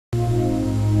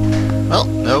Well,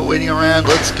 no waiting around.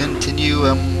 Let's continue,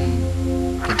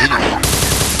 continuing.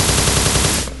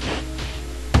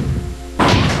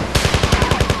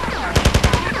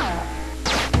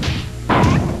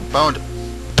 Boned.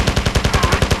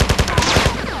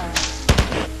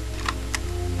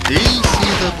 Do you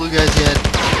see the blue guys yet?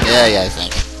 Yeah, I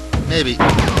think. Maybe.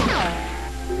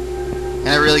 And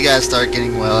I really gotta start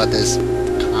getting well at this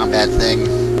combat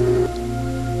thing.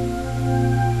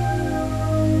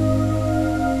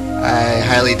 I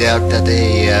highly doubt that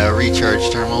the recharge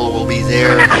terminal will be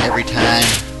there every time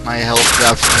my health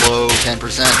drops below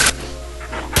 10%.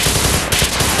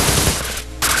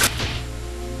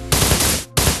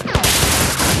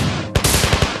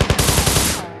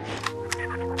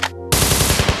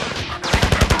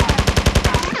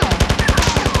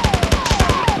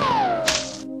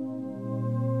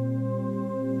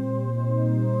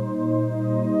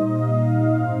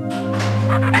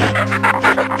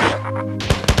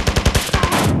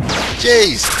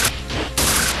 Jeez!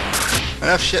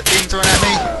 Enough shit being thrown at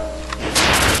me?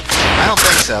 I don't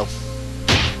think so.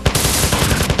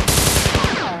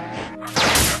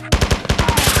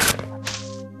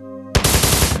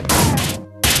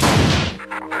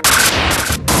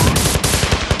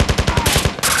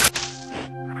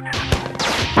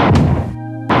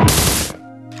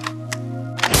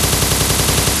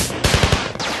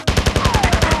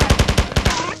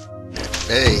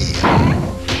 Hey.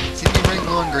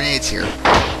 Grenades here.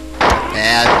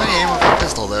 Yeah, I've plenty of ammo for a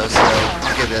pistol though, so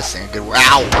I'll give this thing a good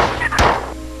wow.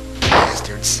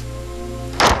 Bastards.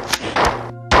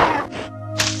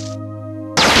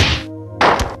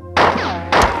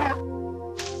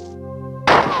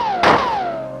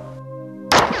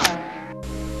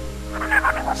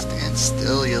 Stand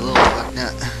still, you little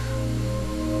fucknut.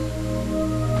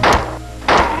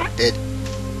 Dead.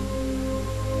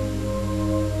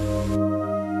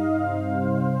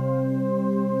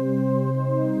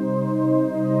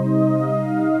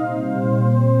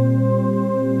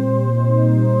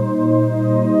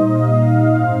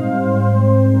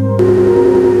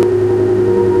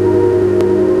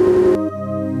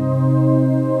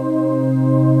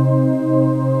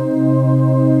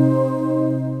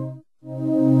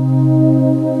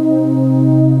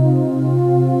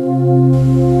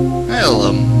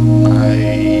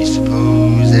 I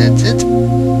suppose that's it.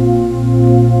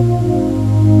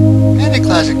 And in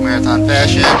classic marathon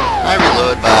fashion, I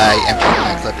reload by emptying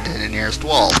my clip into the nearest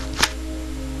wall.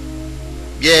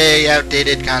 Yay,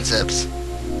 outdated concepts.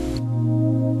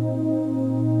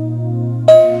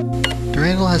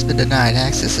 Durandal has been denied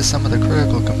access to some of the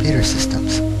critical computer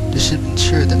systems. This should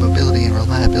ensure the mobility and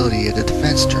reliability of the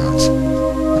defense drones.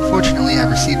 Unfortunately, I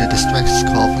received a distress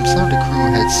call from some of the crew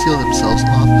who had sealed themselves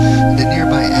off in the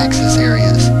nearby access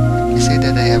areas. They say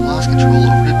that they have lost control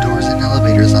over the doors and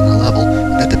elevators on the level,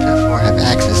 and that the fifth floor have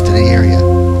access to the area.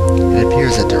 It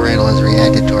appears that Durandal has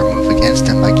reacted to our move against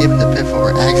him by giving the fifth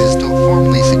floor access to a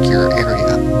formerly secure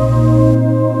area.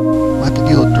 We'll have to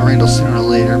deal with Durandal sooner or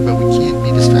later, but we can't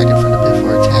be distracted from the fifth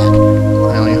floor attack.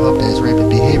 I only hope that his rampant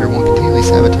behavior won't continually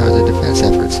sabotage the defense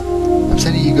efforts. I'm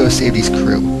sending you to go save these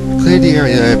crew. Clear the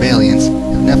area of aliens.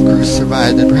 If enough crews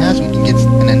survive, then perhaps we can get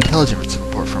an intelligence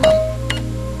report from them.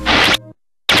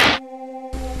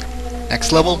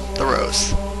 Next level, the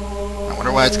Rose. I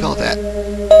wonder why it's called that.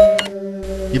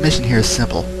 Your mission here is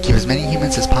simple. Keep as many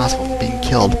humans as possible from being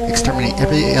killed. Exterminate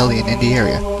every alien in the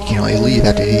area. You can only leave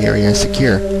after the area is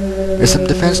secure. There's some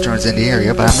defense drones in the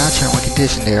area, but I'm not sure what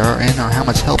condition they are in or how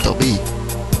much help they'll be.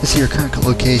 This is your current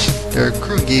location. There are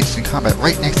crew engaged in combat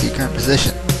right next to your current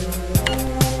position.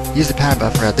 Use the power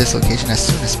buffer at this location as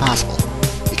soon as possible.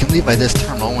 You can leave by this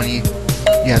terminal when you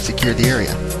have secured the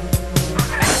area.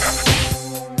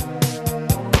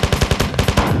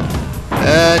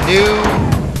 New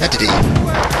entity.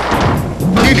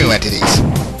 Two new entities.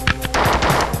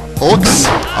 Hulks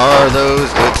are those...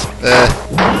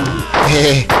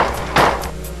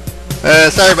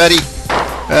 sorry buddy.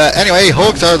 Anyway,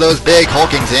 Hulks are those big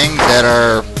hulking things that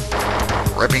are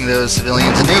ripping those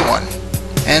civilians a new one.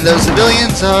 And those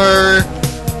civilians are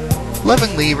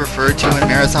lovingly referred to in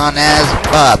Marathon as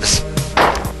Bobs.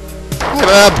 Hi,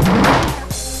 Bob.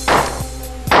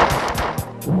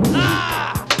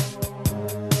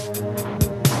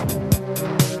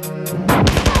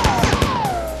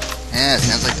 Yeah,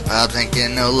 sounds like the Bobs ain't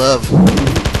getting no love.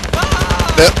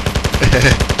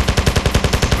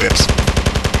 Whips.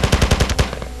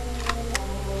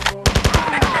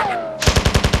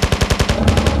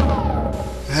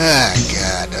 Ah,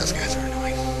 God, those guys are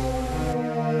annoying.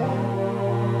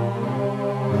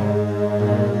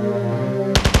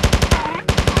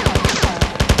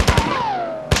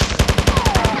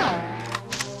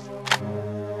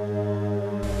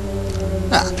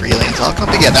 Ah, 3 aliens all come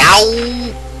together. Ow!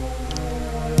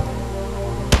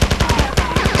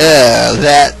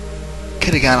 That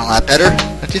could have gone a lot better,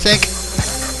 don't you think?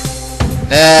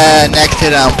 Next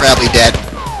hit I'm probably dead.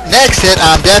 Next hit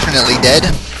I'm definitely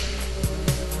dead.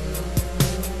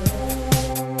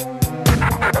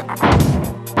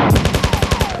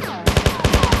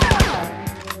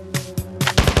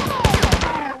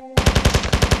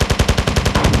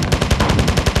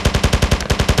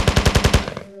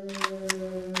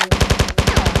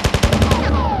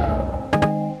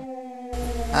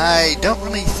 I don't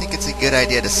really think it's a good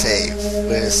idea to save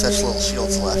with such little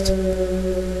shields left. I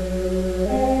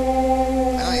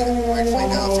don't even rightfully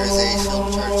know if there's a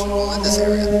shield charge tool in this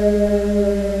area.